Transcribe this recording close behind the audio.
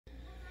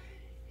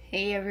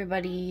Hey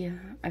everybody,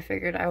 I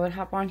figured I would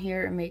hop on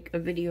here and make a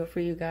video for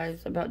you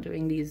guys about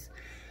doing these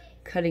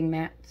cutting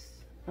mats.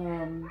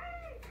 Let's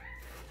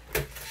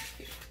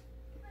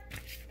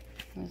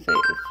say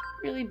it's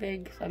really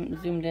big, so I'm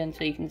zoomed in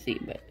so you can see,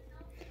 but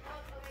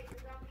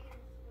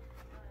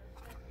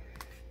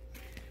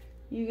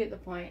you get the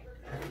point.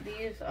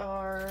 These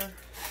are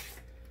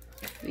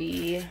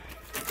the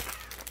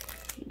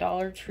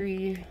Dollar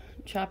Tree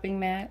chopping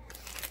mats.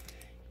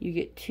 You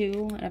get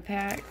 2 in a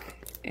pack,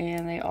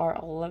 and they are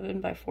 11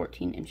 by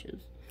 14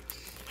 inches.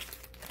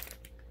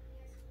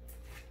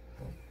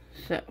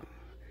 So,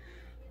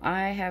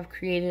 I have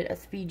created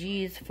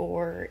SVGs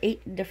for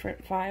 8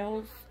 different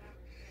files.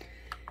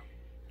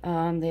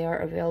 They are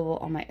available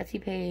on my Etsy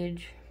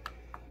page,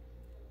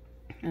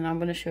 and I'm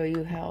going to show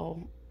you how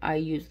I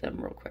use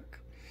them real quick.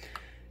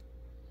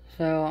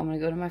 So, I'm going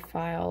to go to my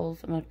files.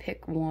 I'm going to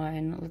pick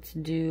one. Let's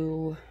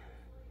do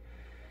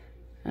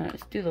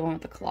the one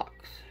with the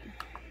clocks.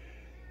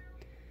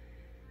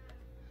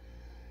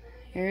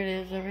 Here it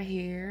is over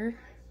here.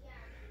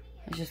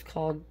 It's just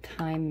called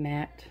Time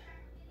Mat.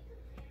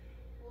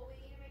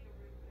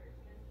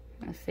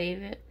 I'll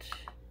save it.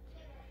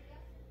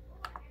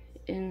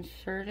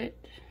 Insert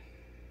it.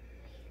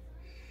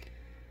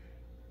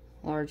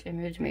 Large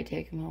image may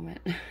take a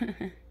moment.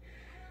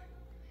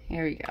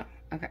 Here we go.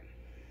 Okay.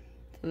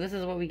 So this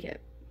is what we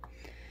get.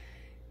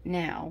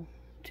 Now,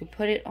 to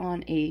put it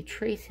on a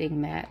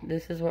tracing mat,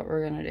 this is what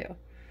we're going to do.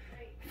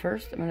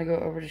 First, I'm going to go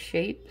over to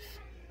Shapes.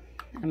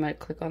 I'm going to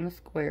click on the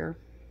square.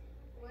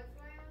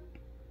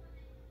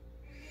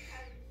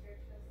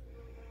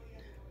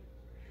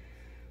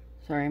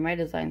 Sorry, my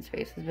design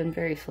space has been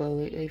very slow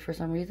lately for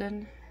some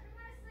reason.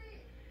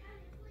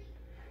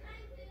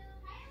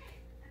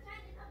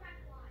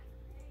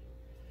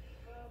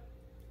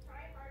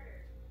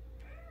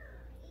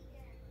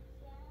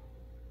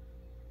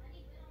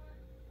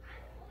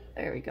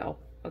 There we go.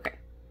 Okay.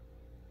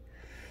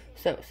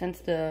 So,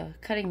 since the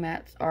cutting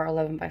mats are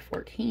 11 by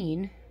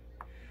 14,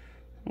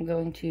 I'm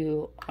going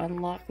to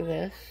unlock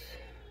this.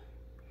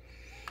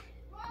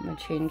 I'm going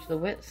to change the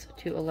width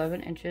to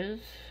 11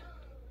 inches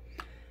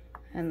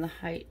and the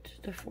height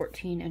to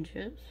 14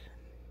 inches.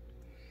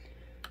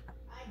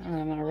 And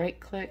I'm going to right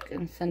click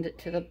and send it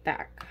to the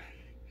back.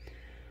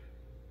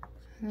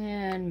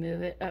 And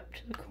move it up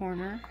to the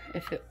corner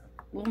if it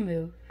will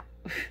move.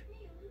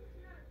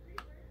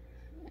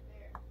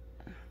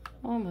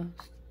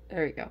 Almost.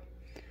 There we go.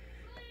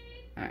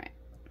 Alright.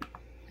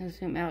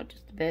 Zoom out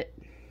just a bit.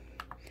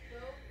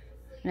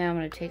 Now I'm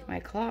going to take my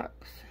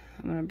clocks,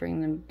 I'm going to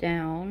bring them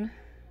down.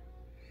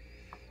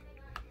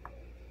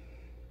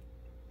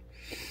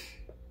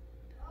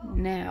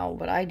 Now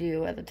what I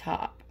do at the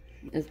top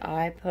is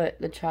I put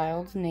the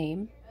child's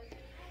name,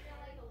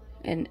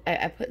 and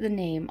I put the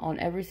name on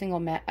every single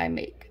mat I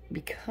make,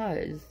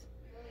 because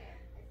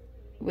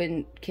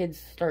when kids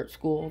start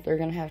school, they're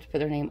going to have to put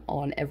their name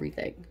on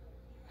everything.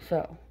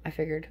 So I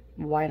figured,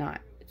 why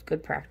not? It's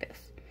good practice.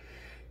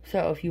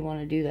 So if you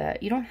want to do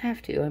that, you don't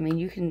have to. I mean,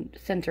 you can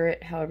center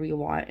it however you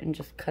want and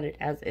just cut it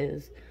as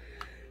is.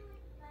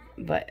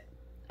 But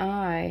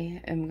I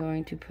am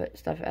going to put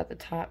stuff at the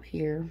top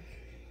here.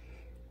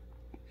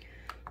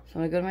 So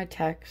I'm going to go to my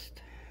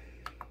text.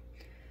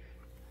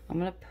 I'm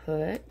going to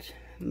put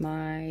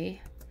my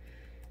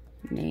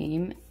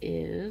name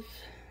is,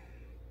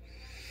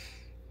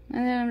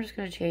 and then I'm just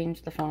going to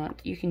change the font.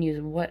 You can use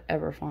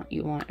whatever font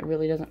you want. It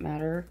really doesn't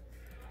matter.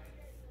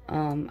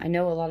 I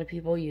know a lot of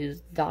people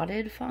use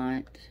dotted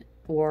font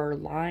or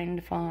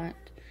lined font,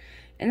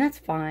 and that's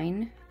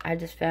fine. I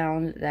just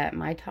found that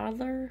my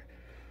toddler,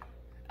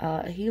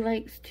 he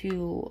likes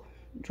to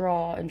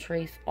draw and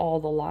trace all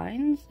the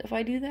lines if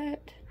I do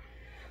that.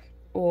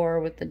 Or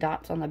with the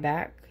dots on the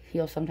back,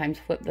 he'll sometimes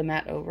flip the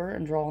mat over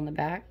and draw on the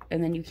back,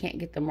 and then you can't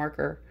get the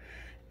marker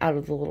out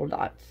of the little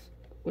dots,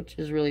 which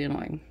is really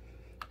annoying.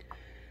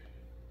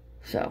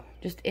 So,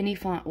 just any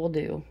font will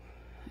do.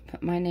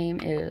 Put my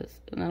name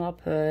is, and then I'll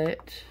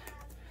put,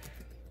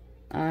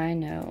 I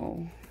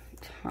know,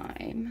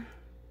 time.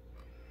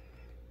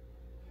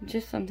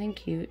 Just something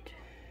cute.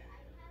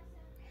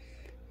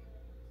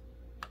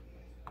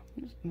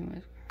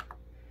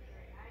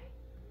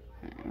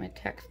 My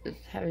text is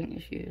having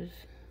issues.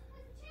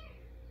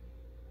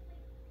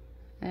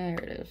 There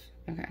it is.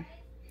 Okay.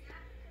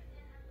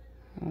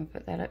 I'm gonna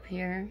put that up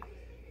here.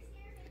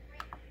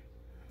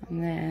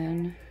 And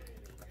then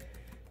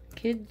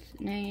kid's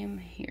name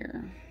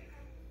here.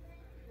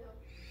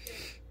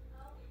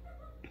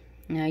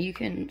 Now you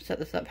can set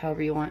this up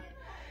however you want.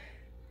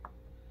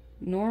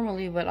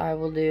 Normally what I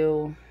will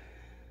do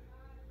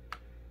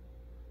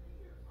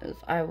is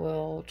I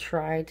will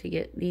try to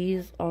get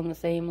these on the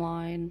same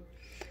line.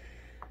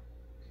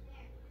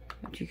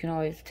 But you can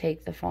always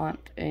take the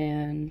font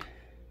and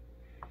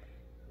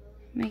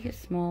make it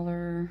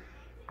smaller.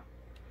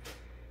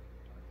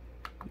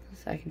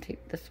 So I can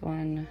take this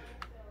one,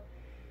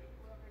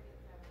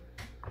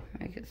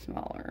 make it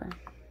smaller.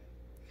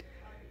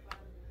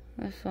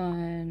 This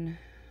one,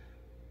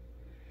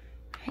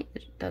 I hate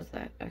that it does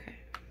that. Okay.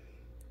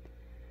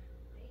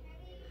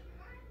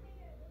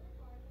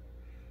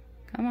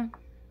 Come on,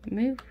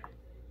 move.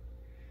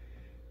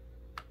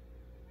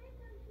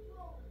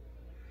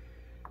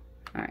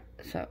 Alright,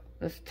 so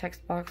this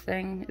text box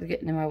thing is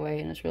getting in my way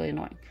and it's really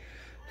annoying.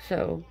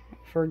 So,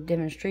 for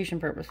demonstration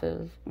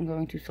purposes, I'm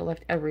going to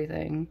select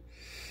everything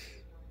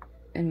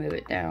and move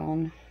it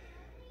down.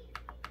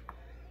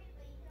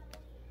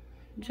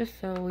 Just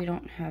so we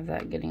don't have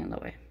that getting in the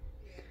way.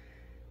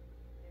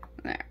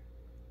 There.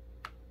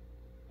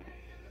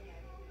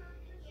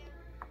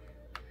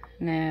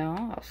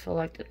 Now, I'll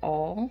select it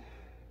all.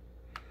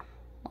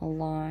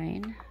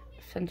 Align.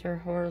 Center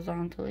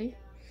horizontally.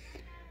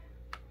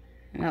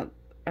 Now,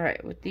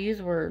 alright, with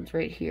these words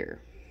right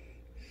here,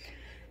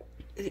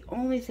 the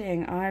only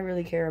thing I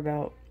really care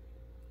about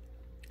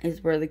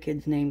is where the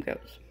kid's name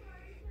goes.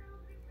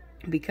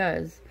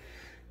 Because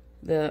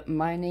the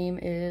my name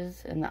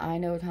is and the I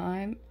know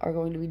time are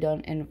going to be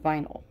done in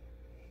vinyl.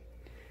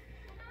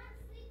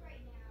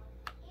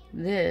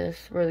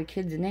 This, where the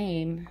kid's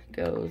name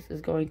goes, is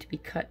going to be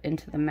cut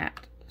into the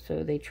mat,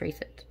 so they trace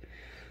it.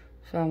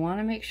 So I want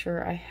to make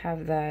sure I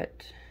have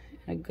that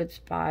in a good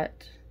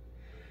spot.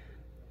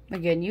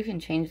 Again, you can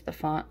change the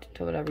font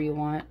to whatever you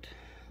want.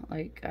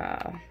 Like,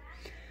 I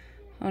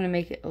want to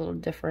make it a little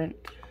different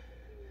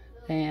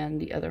than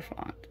the other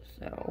font,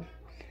 so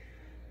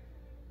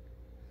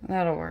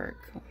that'll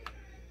work.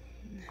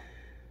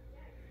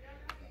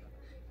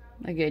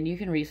 Again, you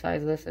can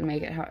resize this and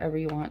make it however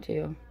you want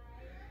to.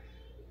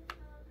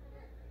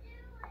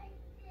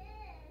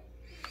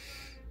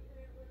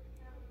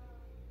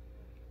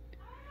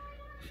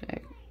 So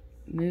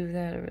move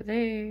that over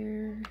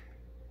there.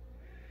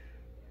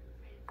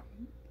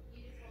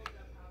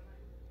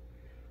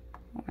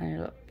 Line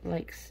it up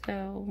like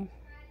so.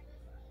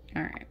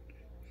 Alright.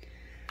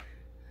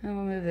 And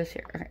we'll move this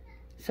here. Okay.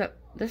 So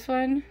this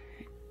one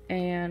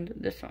and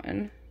this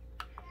one,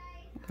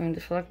 I'm going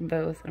to select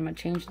both. I'm going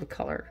to change the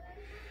color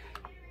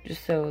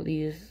just so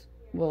these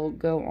will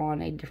go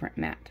on a different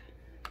mat.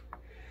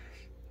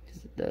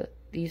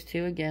 These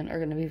two again are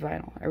going to be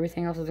vinyl.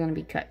 Everything else is going to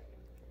be cut.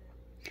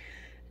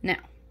 Now,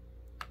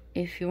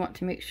 if you want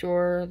to make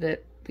sure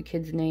that the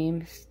kid's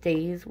name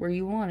stays where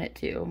you want it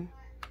to,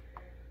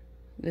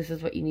 this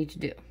is what you need to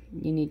do.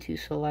 You need to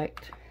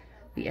select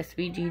the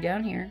SVG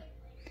down here,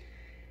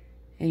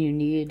 and you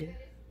need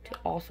to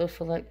also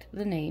select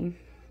the name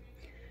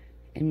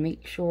and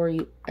make sure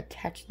you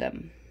attach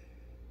them.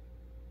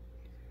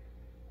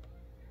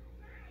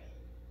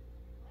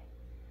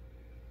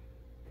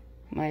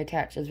 My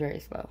attach is very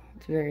slow.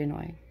 It's very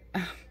annoying.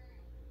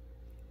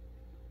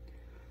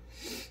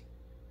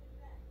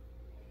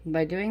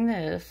 By doing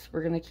this,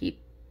 we're going to keep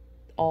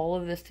all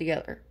of this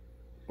together.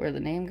 Where the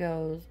name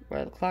goes,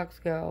 where the clocks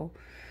go,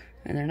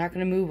 and they're not going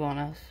to move on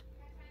us.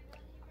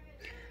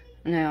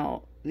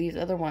 Now, these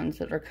other ones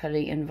that are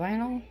cutting in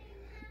vinyl,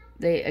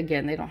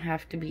 they don't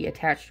have to be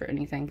attached or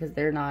anything because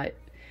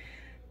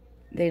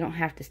they don't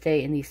have to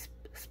stay in these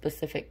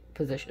specific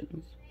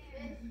positions.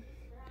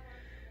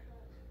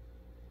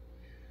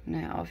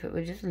 Now, if it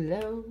would just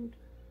load.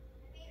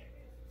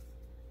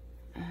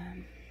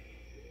 I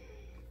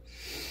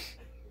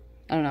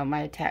don't know,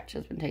 my attach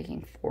has been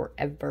taking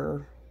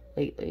forever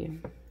lately.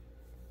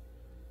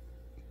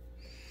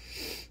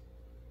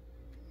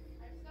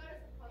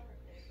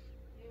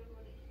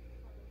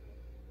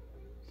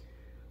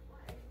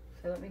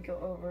 So let me go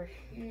over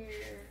here,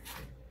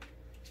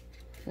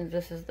 since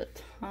this is the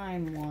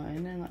time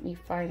one, and let me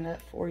find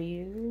that for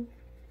you.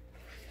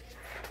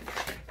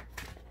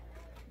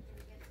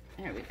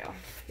 There we go.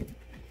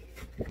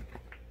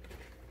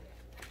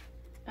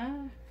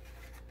 I'm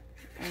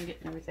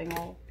getting everything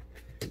all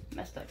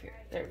messed up here.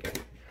 There we go.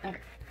 Okay.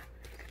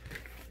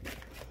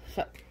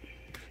 So,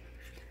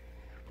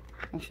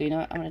 actually, you know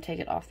what? I'm going to take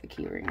it off the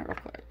key ring real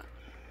quick.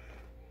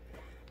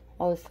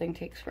 All this thing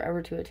takes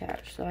forever to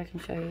attach, so I can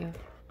show you.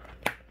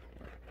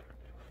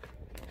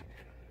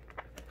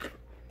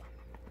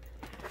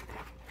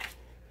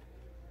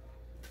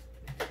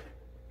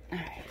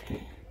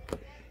 Alright.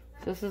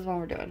 So this is what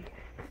we're doing.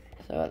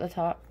 So at the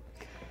top,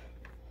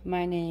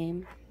 my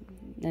name,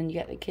 then you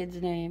got the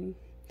kid's name,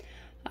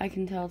 I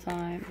can tell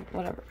time,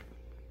 whatever.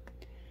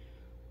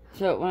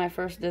 So when I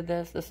first did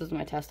this is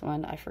my test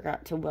one. I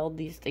forgot to weld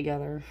these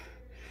together.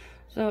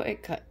 So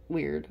it cut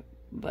weird,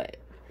 but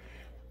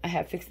I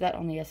have fixed that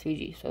on the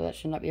SVG, so that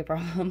should not be a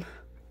problem.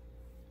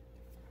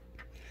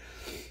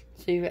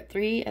 So you've got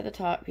 3 at the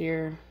top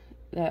here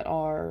that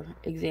are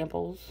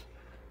examples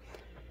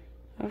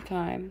of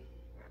time.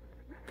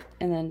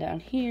 And then down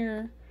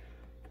here,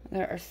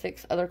 there are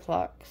 6 other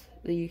clocks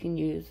that you can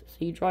use. So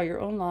you draw your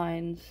own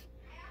lines,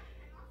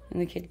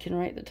 and the kid can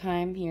write the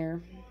time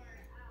here.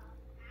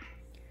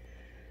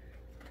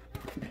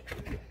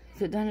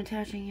 Is it done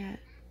attaching yet?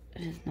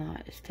 It is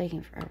not. It's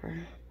taking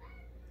forever.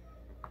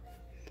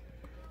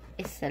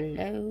 It's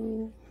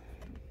slow.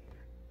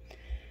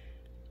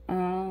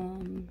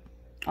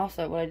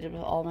 Also, what I did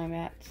with all my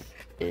mats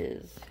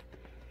is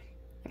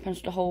I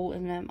punched a hole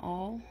in them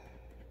all.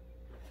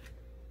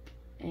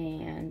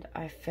 And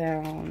I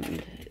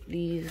found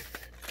these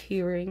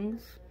key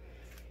rings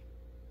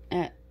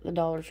at the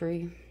Dollar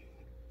Tree.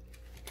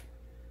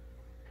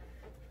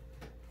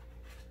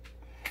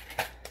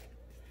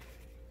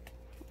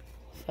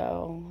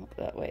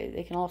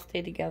 can all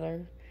stay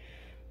together.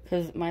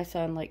 Because my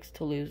son likes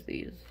to lose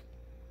these.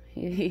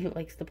 He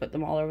likes to put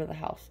them all over the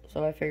house.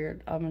 So I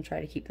figured I'm going to try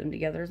to keep them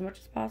together as much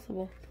as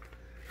possible.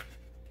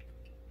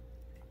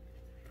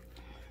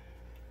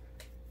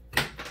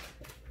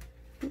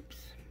 Oops.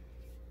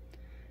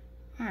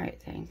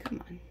 Alright then,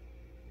 come on.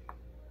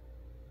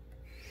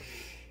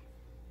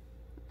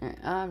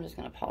 Alright, I'm just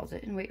going to pause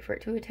it and wait for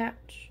it to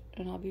attach.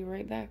 And I'll be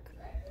right back.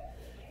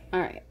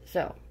 Alright,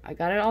 so I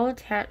got it all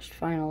attached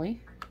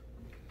finally.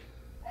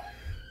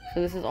 So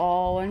this is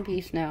all one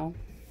piece now.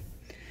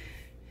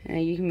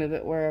 And you can move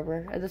it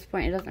wherever. At this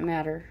point, it doesn't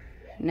matter.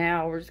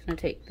 Now, we're just going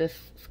to take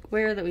this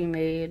square that we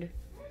made,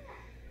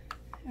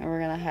 and we're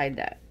going to hide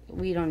that.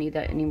 We don't need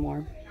that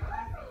anymore.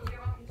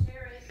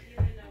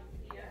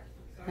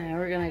 Now,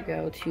 we're going to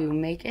go to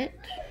make it.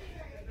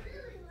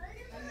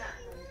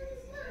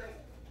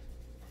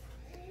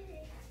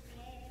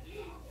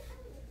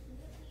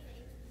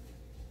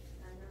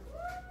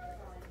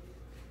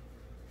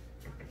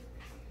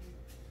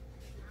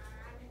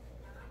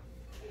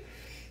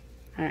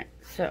 Alright,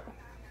 so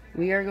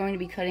we are going to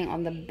be cutting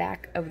on the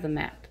back of the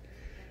mat.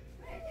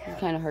 It's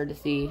kind of hard to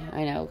see,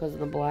 I know, because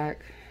of the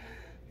black.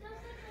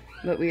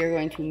 But we are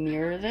going to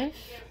mirror this.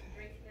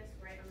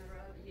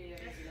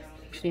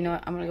 Actually, you know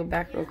what? I'm going to go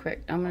back real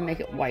quick. I'm going to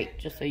make it white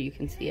just so you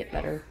can see it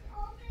better.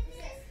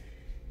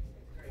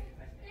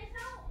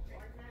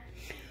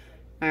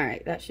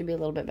 Alright, that should be a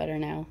little bit better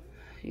now.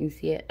 You can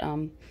see it.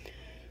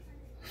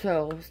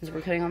 So, since we're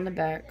cutting on the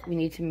back, we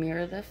need to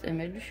mirror this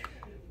image.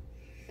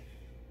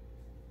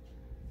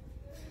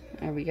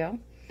 There we go.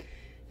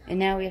 And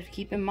now we have to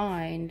keep in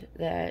mind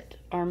that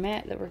our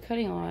mat that we're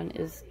cutting on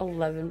is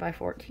 11 by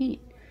 14.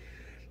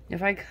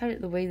 If I cut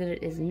it the way that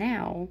it is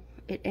now,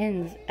 it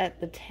ends at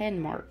the 10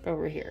 mark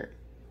over here.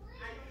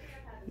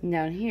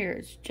 Down here,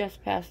 it's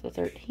just past the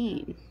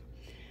 13.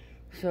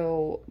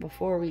 So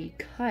before we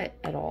cut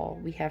at all,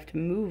 we have to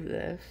move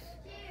this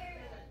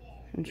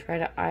and try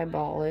to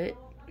eyeball it,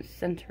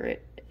 center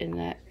it in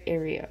that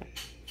area.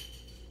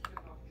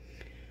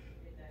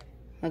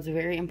 That's a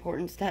very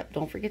important step.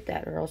 Don't forget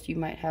that, or else you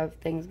might have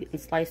things getting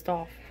sliced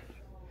off.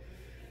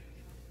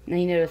 Now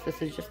you notice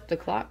this is just the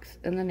clocks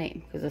and the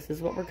name, because this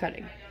is what we're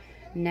cutting.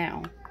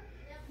 Now,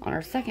 on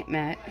our second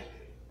mat,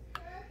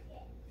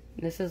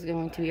 this is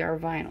going to be our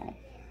vinyl.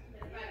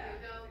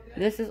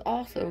 This is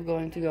also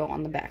going to go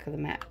on the back of the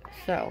mat.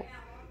 So,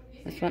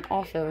 this one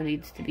also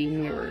needs to be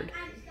mirrored.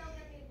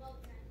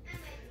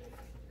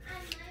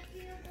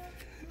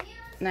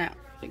 Now,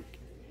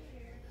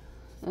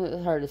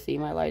 it's hard to see,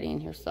 my lighting in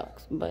here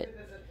sucks, but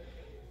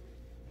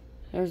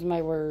there's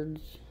my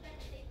words,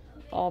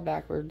 all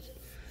backwards.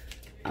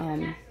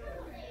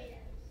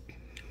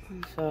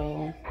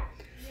 So,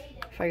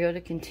 if I go to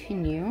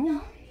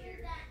continue,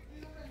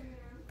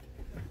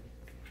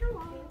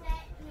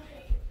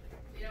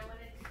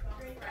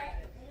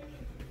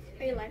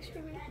 are you live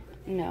streaming?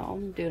 No,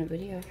 I'm doing a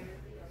video.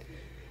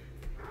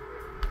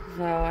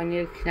 So, I need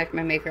to connect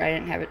my maker. I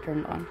didn't have it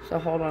turned on, so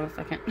hold on a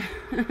second.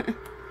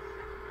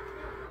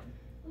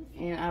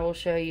 And I will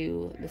show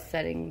you the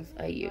settings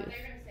I use.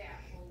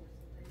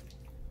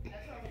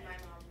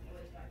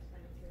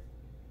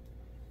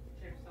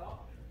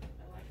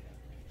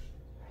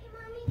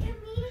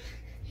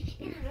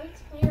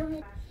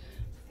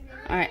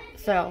 Alright,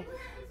 so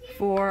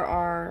for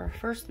our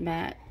first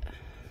mat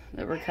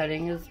that we're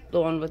cutting is the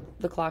one with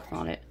the clocks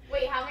on it.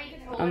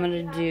 I'm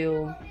going to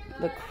do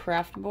the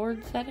craft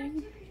board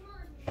setting.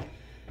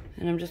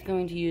 And I'm just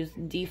going to use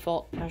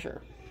default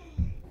pressure.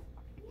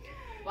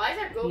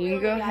 You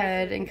can go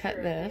ahead and cut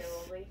this.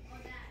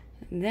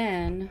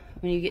 Then,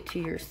 when you get to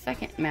your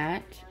second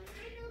mat,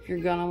 you're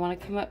going to want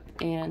to come up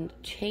and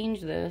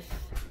change this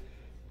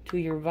to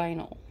your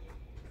vinyl.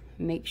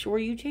 Make sure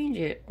you change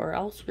it, or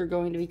else you're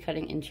going to be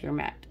cutting into your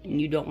mat,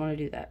 and you don't want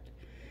to do that.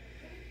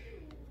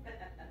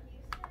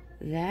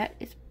 That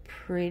is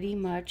pretty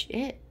much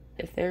it.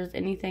 If there's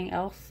anything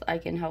else I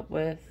can help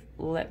with,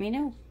 let me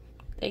know.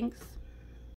 Thanks.